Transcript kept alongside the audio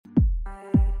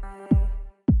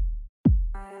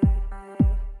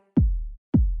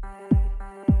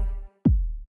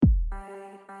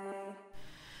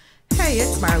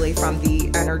it's Marley from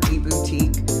the Energy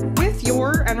Boutique with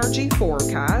your energy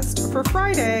forecast for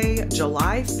Friday,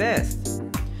 July 5th.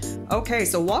 Okay,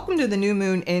 so welcome to the new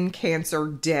moon in Cancer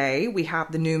day. We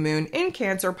have the new moon in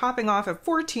Cancer popping off at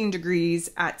 14 degrees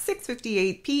at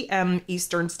 6:58 p.m.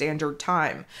 Eastern Standard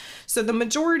Time. So the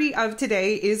majority of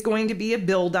today is going to be a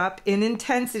buildup in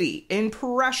intensity, in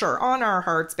pressure on our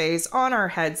heart space, on our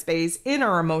head space, in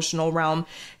our emotional realm,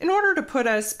 in order to put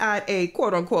us at a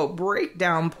quote-unquote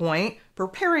breakdown point,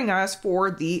 preparing us for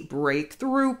the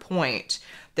breakthrough point.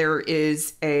 There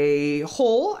is a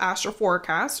whole astro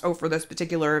forecast for this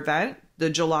particular event. The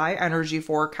July energy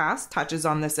forecast touches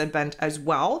on this event as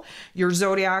well. Your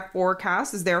zodiac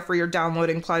forecast is there for your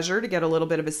downloading pleasure to get a little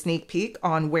bit of a sneak peek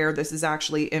on where this is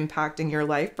actually impacting your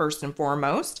life first and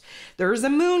foremost. There is a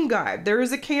moon guide. There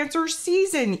is a Cancer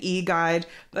season e-guide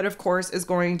that of course is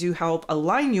going to help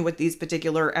align you with these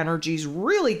particular energies,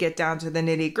 really get down to the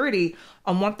nitty gritty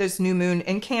on what this new moon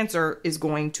in Cancer is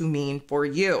going to mean for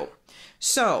you.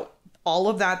 So, all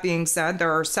of that being said,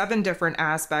 there are 7 different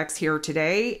aspects here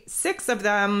today. 6 of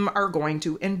them are going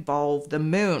to involve the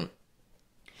moon.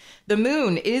 The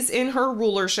moon is in her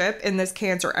rulership in this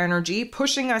Cancer energy,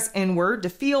 pushing us inward to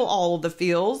feel all of the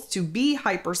feels, to be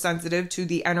hypersensitive to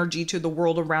the energy, to the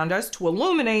world around us, to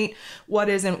illuminate what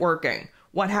isn't working,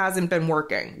 what hasn't been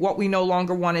working, what we no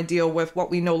longer want to deal with,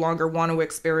 what we no longer want to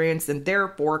experience, and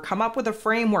therefore come up with a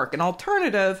framework, an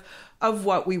alternative of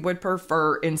what we would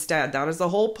prefer instead. That is the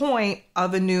whole point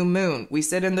of a new moon. We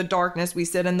sit in the darkness, we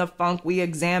sit in the funk, we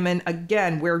examine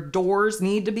again where doors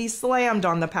need to be slammed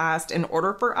on the past in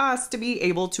order for us to be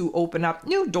able to open up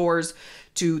new doors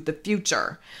to the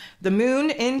future. The moon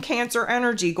in Cancer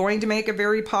energy going to make a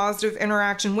very positive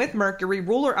interaction with Mercury,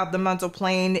 ruler of the mental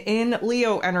plane, in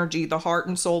Leo energy, the heart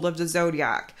and soul of the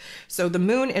zodiac. So the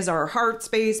moon is our heart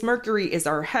space, Mercury is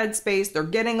our head space. They're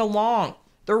getting along.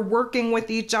 They're working with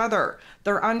each other.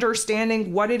 They're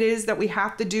understanding what it is that we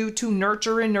have to do to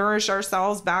nurture and nourish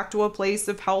ourselves back to a place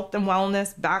of health and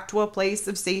wellness, back to a place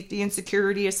of safety and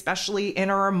security, especially in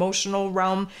our emotional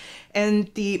realm.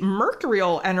 And the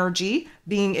mercurial energy,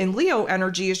 being in Leo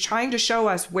energy, is trying to show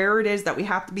us where it is that we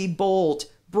have to be bold,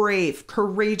 brave,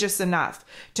 courageous enough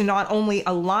to not only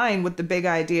align with the big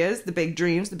ideas, the big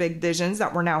dreams, the big visions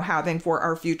that we're now having for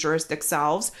our futuristic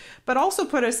selves, but also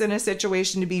put us in a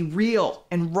situation to be real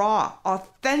and raw,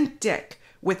 authentic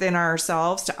within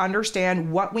ourselves, to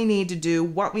understand what we need to do,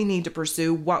 what we need to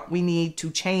pursue, what we need to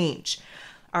change.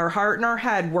 Our heart and our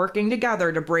head working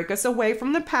together to break us away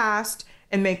from the past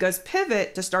and make us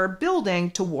pivot to start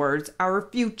building towards our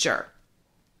future.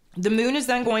 The moon is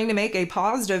then going to make a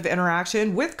positive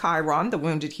interaction with Chiron, the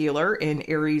wounded healer, in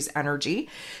Aries energy.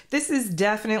 This is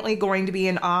definitely going to be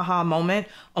an aha moment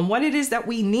on what it is that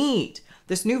we need.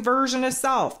 This new version of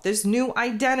self, this new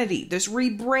identity, this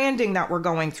rebranding that we're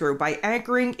going through by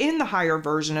anchoring in the higher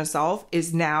version of self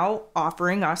is now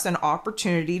offering us an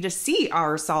opportunity to see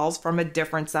ourselves from a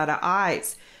different set of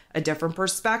eyes, a different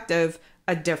perspective,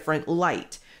 a different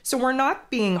light. So we're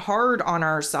not being hard on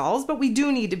ourselves, but we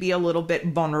do need to be a little bit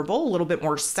vulnerable, a little bit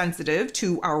more sensitive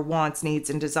to our wants,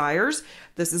 needs, and desires.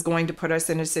 This is going to put us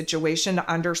in a situation to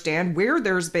understand where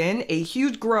there's been a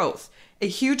huge growth, a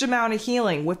huge amount of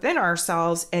healing within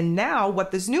ourselves, and now what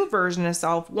this new version of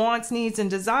self wants, needs, and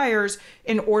desires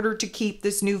in order to keep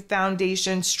this new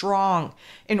foundation strong,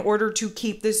 in order to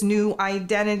keep this new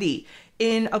identity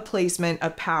in a placement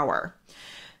of power.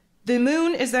 The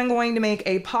moon is then going to make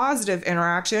a positive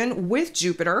interaction with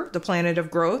Jupiter, the planet of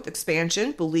growth,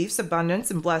 expansion, beliefs, abundance,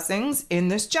 and blessings in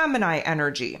this Gemini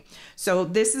energy. So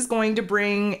this is going to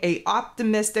bring an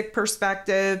optimistic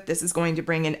perspective. This is going to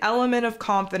bring an element of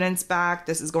confidence back.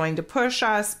 This is going to push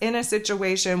us in a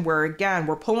situation where, again,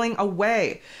 we're pulling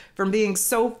away from being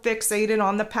so fixated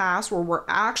on the past, where we're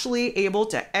actually able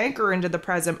to anchor into the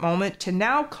present moment to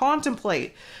now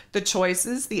contemplate the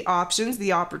choices, the options,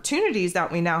 the opportunities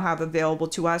that we now have available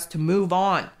to us to move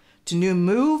on, to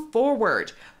move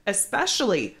forward,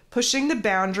 especially pushing the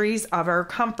boundaries of our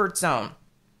comfort zone.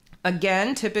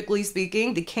 Again, typically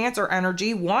speaking, the Cancer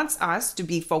energy wants us to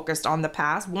be focused on the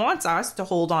past, wants us to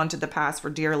hold on to the past for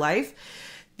dear life.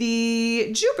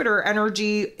 The Jupiter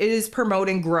energy is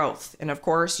promoting growth. And of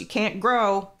course, you can't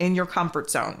grow in your comfort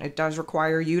zone. It does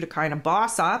require you to kind of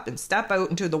boss up and step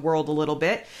out into the world a little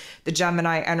bit. The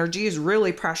Gemini energy is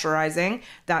really pressurizing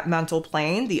that mental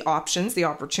plane, the options, the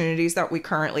opportunities that we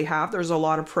currently have. There's a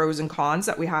lot of pros and cons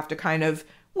that we have to kind of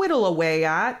whittle away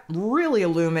at, really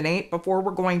illuminate before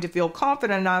we're going to feel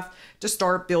confident enough to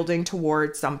start building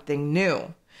towards something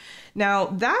new. Now,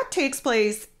 that takes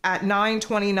place at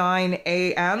 9:29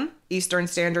 a.m. Eastern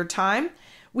Standard Time.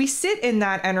 We sit in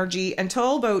that energy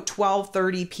until about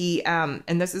 12:30 p.m.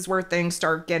 And this is where things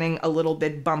start getting a little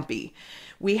bit bumpy.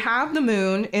 We have the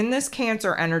moon in this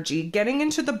Cancer energy getting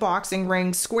into the boxing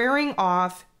ring, squaring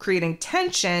off, creating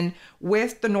tension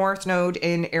with the North Node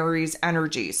in Aries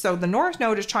energy. So the North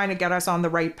Node is trying to get us on the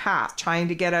right path, trying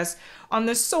to get us on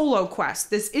this solo quest,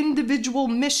 this individual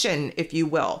mission, if you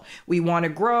will. We want to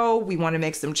grow, we want to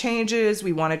make some changes,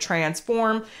 we want to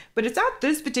transform, but it's at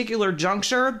this particular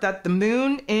juncture that the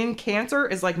moon in Cancer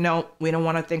is like, no, we don't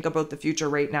want to think about the future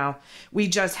right now. We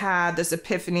just had this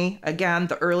epiphany. Again,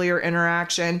 the earlier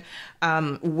interaction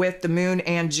with the moon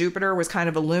and Jupiter was kind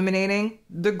of illuminating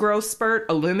the growth spurt,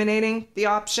 illuminating the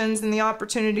options and the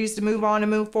opportunities to move on and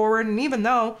move forward. And even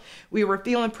though we were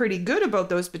feeling pretty good about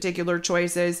those particular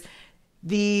choices,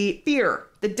 the fear,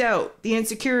 the doubt, the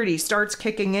insecurity starts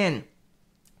kicking in.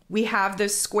 We have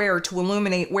this square to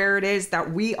illuminate where it is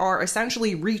that we are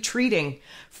essentially retreating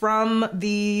from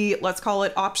the, let's call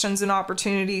it, options and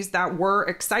opportunities that were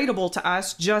excitable to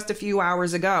us just a few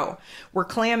hours ago. We're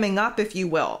clamming up, if you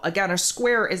will. Again, a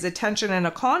square is a tension and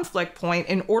a conflict point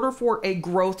in order for a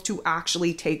growth to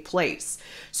actually take place.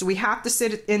 So we have to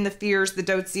sit in the fears, the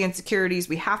doubts, the insecurities.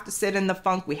 We have to sit in the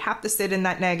funk. We have to sit in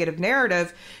that negative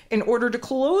narrative in order to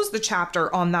close the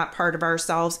chapter on that part of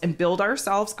ourselves and build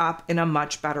ourselves up in a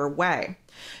much better way.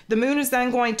 The moon is then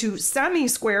going to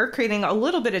semi-square, creating a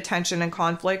little bit of tension and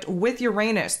conflict with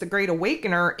Uranus, the Great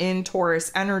Awakener in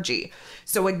Taurus energy.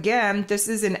 So again, this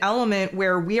is an element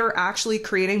where we are actually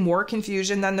creating more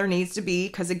confusion than there needs to be,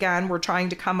 because again, we're trying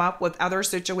to come up with other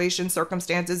situations,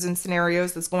 circumstances, and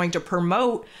scenarios that's going to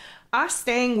promote us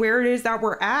staying where it is that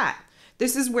we're at.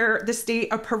 This is where the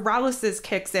state of paralysis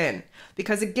kicks in.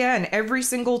 Because again, every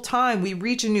single time we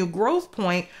reach a new growth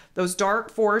point, those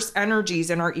dark force energies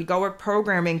and our egoic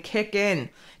programming kick in,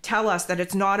 tell us that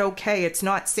it's not okay, it's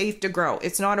not safe to grow,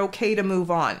 it's not okay to move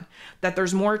on, that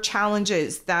there's more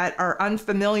challenges that are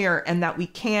unfamiliar and that we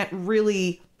can't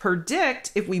really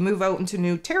predict if we move out into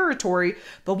new territory,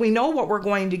 but we know what we're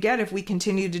going to get if we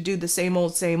continue to do the same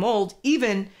old,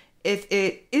 even if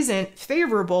it isn't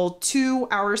favorable to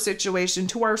our situation,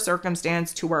 to our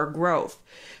circumstance, to our growth.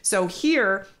 So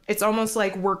here, it's almost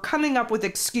like we're coming up with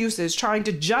excuses, trying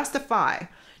to justify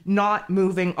not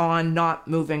moving on, not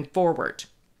moving forward.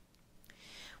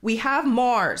 We have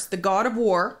Mars, the god of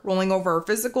war, rolling over our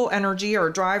physical energy, our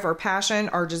drive, our passion,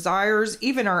 our desires,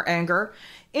 even our anger,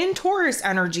 in Taurus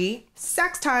energy,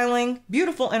 sextiling,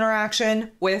 beautiful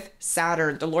interaction with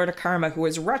Saturn, the lord of karma, who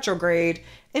is retrograde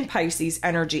in Pisces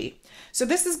energy. So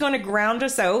this is going to ground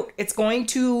us out. It's going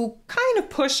to kind of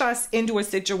push us into a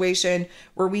situation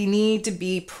where we need to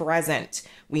be present.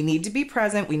 We need to be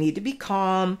present. We need to be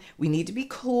calm. We need to be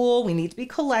cool. We need to be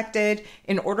collected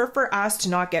in order for us to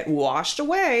not get washed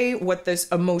away with this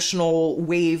emotional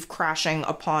wave crashing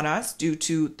upon us due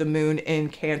to the moon in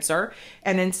Cancer.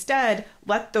 And instead,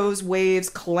 let those waves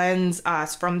cleanse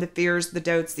us from the fears, the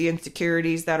doubts, the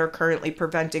insecurities that are currently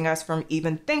preventing us from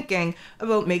even thinking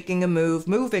about making a move,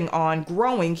 moving on,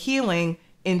 growing, healing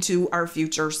into our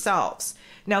future selves.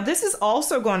 Now, this is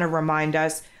also going to remind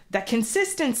us that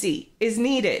consistency is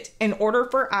needed in order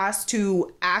for us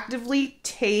to actively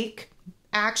take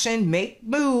action, make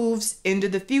moves into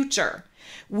the future.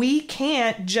 We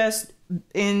can't just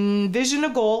envision a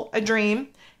goal, a dream,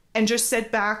 and just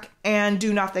sit back and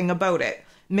do nothing about it.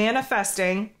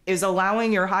 Manifesting is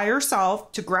allowing your higher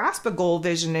self to grasp a goal,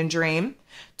 vision, and dream,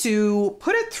 to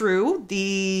put it through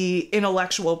the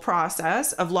intellectual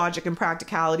process of logic and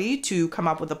practicality to come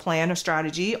up with a plan, a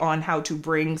strategy on how to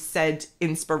bring said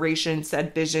inspiration,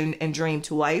 said vision, and dream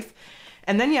to life.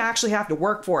 And then you actually have to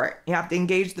work for it. You have to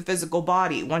engage the physical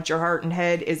body. Once your heart and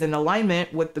head is in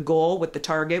alignment with the goal, with the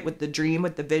target, with the dream,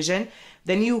 with the vision,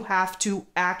 then you have to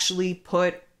actually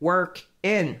put work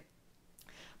in.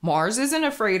 Mars isn't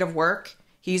afraid of work.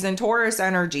 He's in Taurus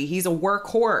energy. He's a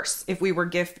workhorse if we were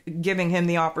giving him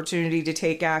the opportunity to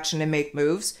take action and make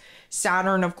moves.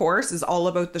 Saturn, of course, is all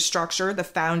about the structure, the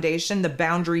foundation, the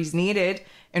boundaries needed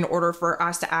in order for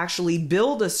us to actually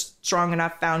build a strong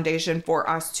enough foundation for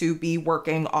us to be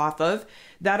working off of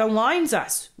that aligns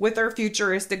us with our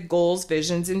futuristic goals,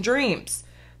 visions, and dreams.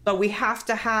 But we have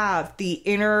to have the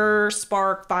inner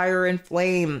spark, fire, and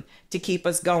flame to keep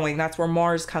us going. That's where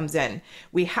Mars comes in.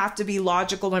 We have to be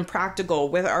logical and practical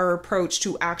with our approach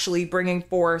to actually bringing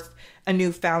forth a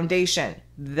new foundation.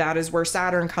 That is where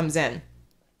Saturn comes in.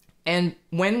 And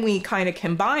when we kind of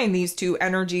combine these two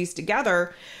energies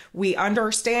together, we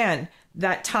understand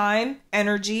that time,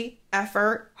 energy,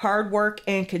 effort, hard work,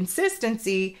 and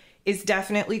consistency is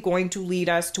definitely going to lead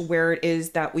us to where it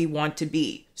is that we want to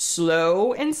be.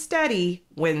 Slow and steady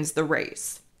wins the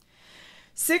race.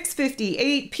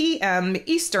 6:58 p.m.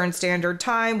 Eastern Standard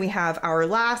Time, we have our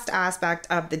last aspect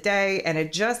of the day, and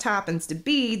it just happens to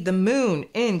be the moon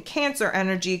in Cancer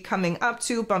energy coming up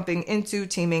to, bumping into,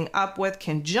 teaming up with,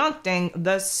 conjuncting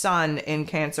the sun in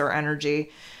Cancer energy.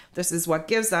 This is what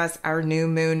gives us our new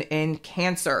moon in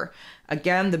Cancer.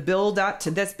 Again, the build up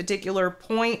to this particular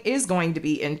point is going to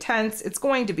be intense. It's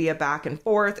going to be a back and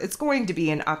forth. It's going to be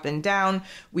an up and down.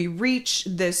 We reach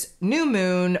this new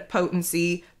moon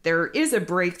potency. There is a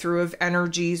breakthrough of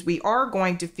energies. We are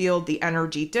going to feel the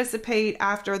energy dissipate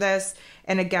after this.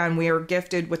 And again, we are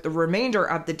gifted with the remainder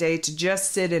of the day to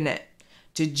just sit in it,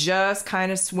 to just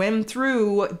kind of swim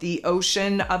through the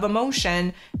ocean of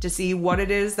emotion to see what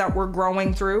it is that we're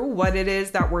growing through, what it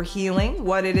is that we're healing,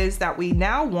 what it is that we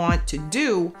now want to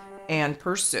do and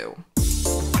pursue.